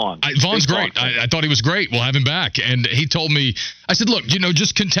 hey, Vaughn's great. I thought he was great. We'll have him back. And he told me, I said, look,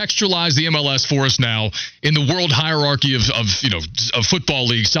 just contextualize the MLS for us now in the world hierarchy of football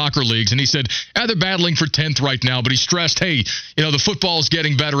leagues, soccer leagues. And he said, they're battling for 10th right now. But he stressed, hey, the football is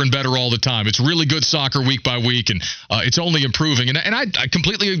getting better and better all the time. It's really good soccer week by week, and it's only improving. And I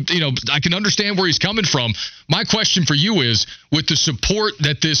completely, I can understand where he's coming from. My question for you is, with the support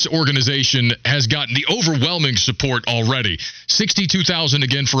that this organization has gotten, the overwhelming support already, 62,000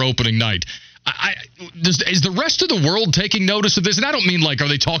 again for opening night. Is the rest of the world taking notice of this? And I don't mean are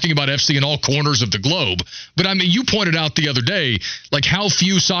they talking about FC in all corners of the globe? But I mean, you pointed out the other day, how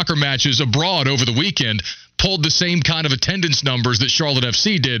few soccer matches abroad over the weekend pulled the same kind of attendance numbers that Charlotte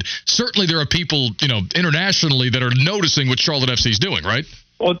FC did. Certainly there are people, internationally that are noticing what Charlotte FC is doing, right?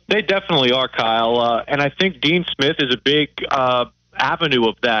 Well, they definitely are, Kyle. And I think Dean Smith is a big avenue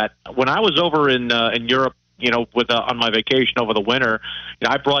of that. When I was over in Europe, on my vacation over the winter,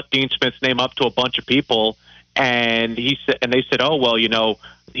 I brought Dean Smith's name up to a bunch of people, and they said, oh, well,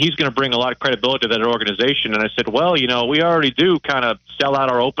 he's going to bring a lot of credibility to that organization. And I said, well, we already do kind of sell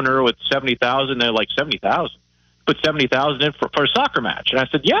out our opener with 70,000. They're like, 70,000? Put 70,000 in for a soccer match. And I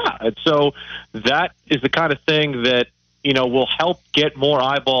said, yeah. And so that is the kind of thing that, will help get more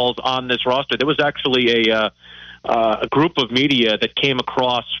eyeballs on this roster. There was actually a group of media that came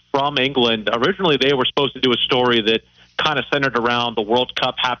across from England. Originally, they were supposed to do a story that kind of centered around the World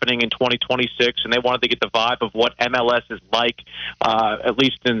Cup happening in 2026, and they wanted to get the vibe of what MLS is like, at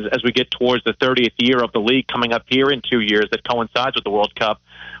least as we get towards the 30th year of the league coming up here in 2 years that coincides with the World Cup.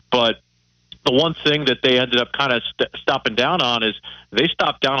 But the one thing that they ended up kind of stopping down on is they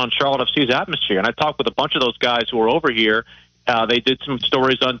stopped down on Charlotte FC's atmosphere. And I talked with a bunch of those guys who were over here. They did some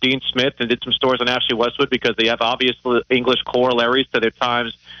stories on Dean Smith and did some stories on Ashley Westwood because they have obvious English corollaries to their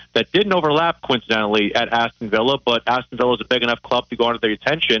times that didn't overlap, coincidentally, at Aston Villa. But Aston Villa is a big enough club to go under their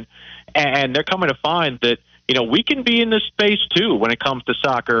attention. And they're coming to find that, we can be in this space, too, when it comes to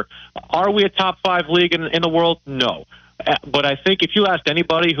soccer. Are we a top 5 league in the world? No. But I think if you asked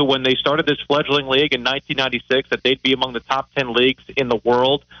anybody who, when they started this fledgling league in 1996, that they'd be among the top 10 leagues in the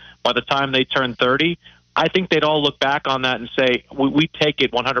world by the time they turn 30, I think they'd all look back on that and say, we take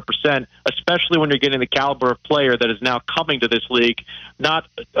it 100%, especially when you're getting the caliber of player that is now coming to this league, not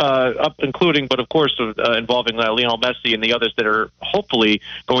including, but of course, involving Lionel Messi and the others that are hopefully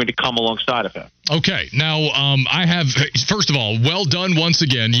going to come alongside of him. Okay, now I have, first of all, well done once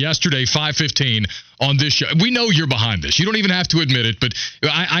again. Yesterday, 5:15 on this show. We know you're behind this. You don't even have to admit it, but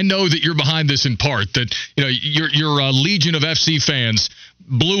I know that you're behind this in part. That your legion of FC fans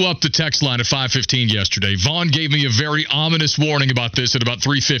blew up the text line at 5:15 yesterday. Vaughn gave me a very ominous warning about this at about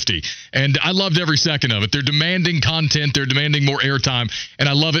 3:50, and I loved every second of it. They're demanding content. They're demanding more airtime, and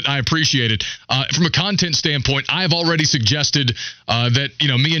I love it. I appreciate it. From a content standpoint, I've already suggested that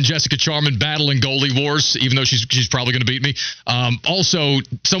me and Jessica Charman battle in goalie wars, even though she's probably going to beat me. Also,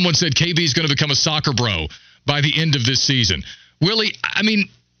 someone said KB's going to become a soccer bro by the end of this season. Willie, I mean,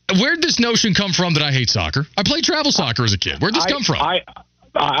 where'd this notion come from that I hate soccer? I played travel soccer as a kid. Where'd this come from?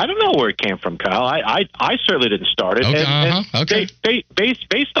 I don't know where it came from, Kyle. I certainly didn't start it. Okay, okay.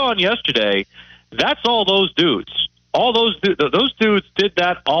 Based on yesterday, that's all those dudes. All those dudes did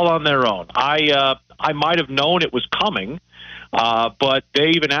that all on their own. I might have known it was coming, but they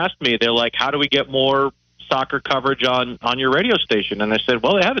even asked me. They're like, "How do we get more soccer coverage on your radio station?" And I said,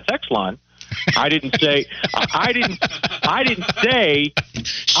 "Well, they have a text line." I didn't say,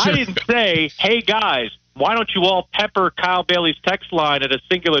 "Hey guys, why don't you all pepper Kyle Bailey's text line at a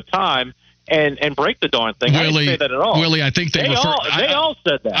singular time and break the darn thing?" I didn't say that at all. Willie, I think they all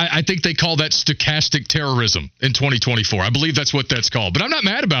said that. I think they call that stochastic terrorism in 2024. I believe that's what that's called. But I'm not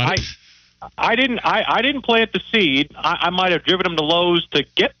mad about it. I didn't plant the seed. I might have driven them to Lowe's to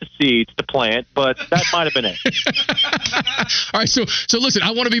get the seeds to plant, but that might have been it. All right, so listen,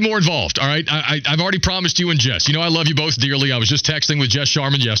 I want to be more involved. All right, I've already promised you and Jess. I love you both dearly. I was just texting with Jess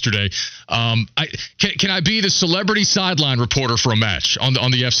Sharman yesterday. Can I be the celebrity sideline reporter for a match on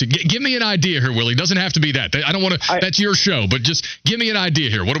the FC? Give me an idea here, Willie. Doesn't have to be that. I don't want to. That's your show, but just give me an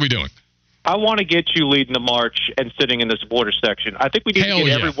idea here. What are we doing? I want to get you leading the march and sitting in the supporter section. I think we need to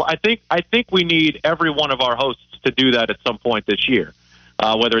get everyone. I think we need every one of our hosts to do that at some point this year.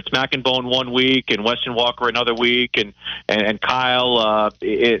 Whether it's Mac and Bone one week and Weston Walker another week, and Kyle,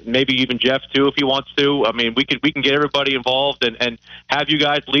 maybe even Jeff too if he wants to. I mean, we can get everybody involved and have you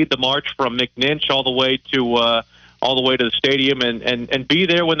guys lead the march from McNinch all the way to the stadium and be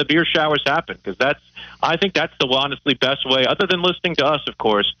there when the beer showers happen, because I think that's the honestly best way, other than listening to us, of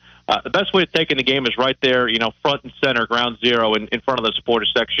course. The best way to take in the game is right there, front and center, ground zero, in front of the supporter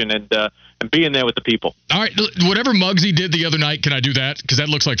section, and being there with the people. All right, whatever Muggsy did the other night, can I do that? Because that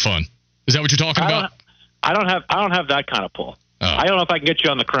looks like fun. Is that what you're talking about? I don't have that kind of pull. Oh. I don't know if I can get you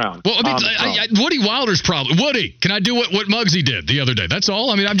on the crown. Well, I mean, Woody Wilder's probably. Woody, can I do what Muggsy did the other day? That's all.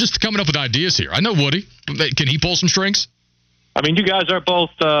 I mean, I'm just coming up with ideas here. I know Woody. Can he pull some strings? I mean, you guys are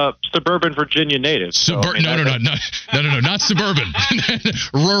both suburban Virginia natives. No, not suburban.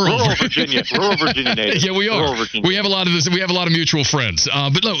 Rural Virginia natives. Yeah, we are. We have a lot of this. We have a lot of mutual friends.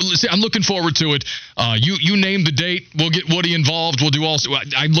 But look, I'm looking forward to it. You name the date. We'll get Woody involved. We'll do all.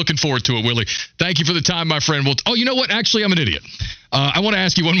 I'm looking forward to it, Willie. Thank you for the time, my friend. You know what? Actually, I'm an idiot. I want to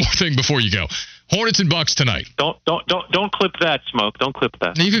ask you one more thing before you go. Hornets and Bucks tonight. Don't clip that, Smoke. Don't clip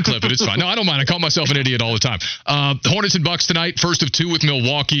that. You can clip it. It's fine. No, I don't mind. I call myself an idiot all the time. The Hornets and Bucks tonight. First of two with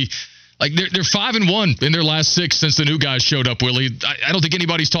Milwaukee. Like they're 5-1 in their last 6 since the new guys showed up. Willie, I don't think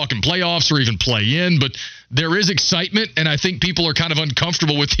anybody's talking playoffs or even play in, but there is excitement, and I think people are kind of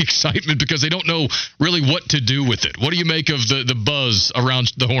uncomfortable with the excitement because they don't know really what to do with it. What do you make of the buzz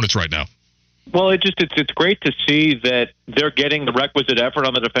around the Hornets right now? Well, it's great to see that they're getting the requisite effort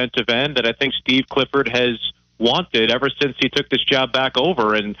on the defensive end that I think Steve Clifford has wanted ever since he took this job back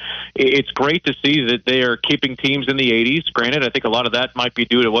over. And it's great to see that they are keeping teams in the 80s. Granted, I think a lot of that might be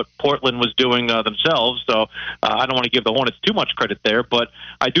due to what Portland was doing themselves. So I don't want to give the Hornets too much credit there. But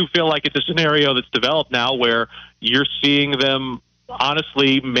I do feel like it's a scenario that's developed now where you're seeing them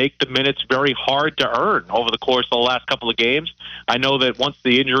honestly make the minutes very hard to earn over the course of the last couple of games. I know that once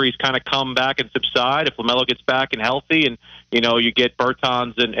the injuries kind of come back and subside, if LaMelo gets back and healthy and, you get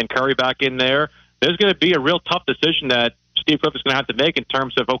Bertans and Curry back in there, there's going to be a real tough decision that Steve Clifford's going to have to make in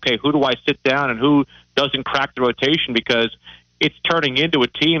terms of, okay, who do I sit down and who doesn't crack the rotation, because it's turning into a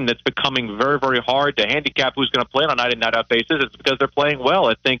team that's becoming very, very hard to handicap who's going to play on a night-in-night-out basis. It's because they're playing well.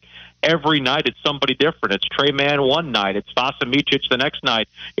 I think every night it's somebody different. It's Trey Mann one night. It's Vasa Micic the next night.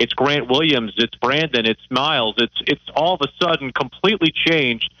 It's Grant Williams. It's Brandon. It's Miles. It's all of a sudden completely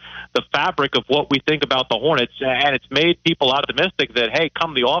changed the fabric of what we think about the Hornets, and it's made people optimistic that, hey,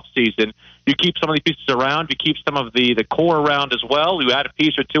 come the offseason, you keep some of these pieces around, you keep some of the core around as well, you add a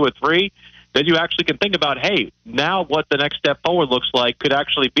piece or two or three, then you actually can think about, hey, now what the next step forward looks like could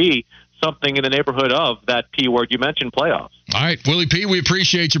actually be something in the neighborhood of that P word you mentioned, playoffs. All right, Willie P., we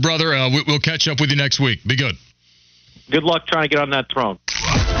appreciate you, brother. We'll catch up with you next week. Be good. Good luck trying to get on that throne.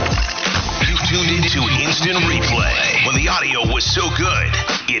 You tuned into Instant Replay. When the audio was so good,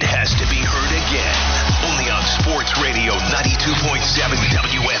 it has to be heard again. Only on Sports Radio 92.7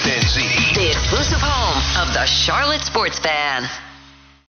 WFNZ. The exclusive home of the Charlotte Sports Fan.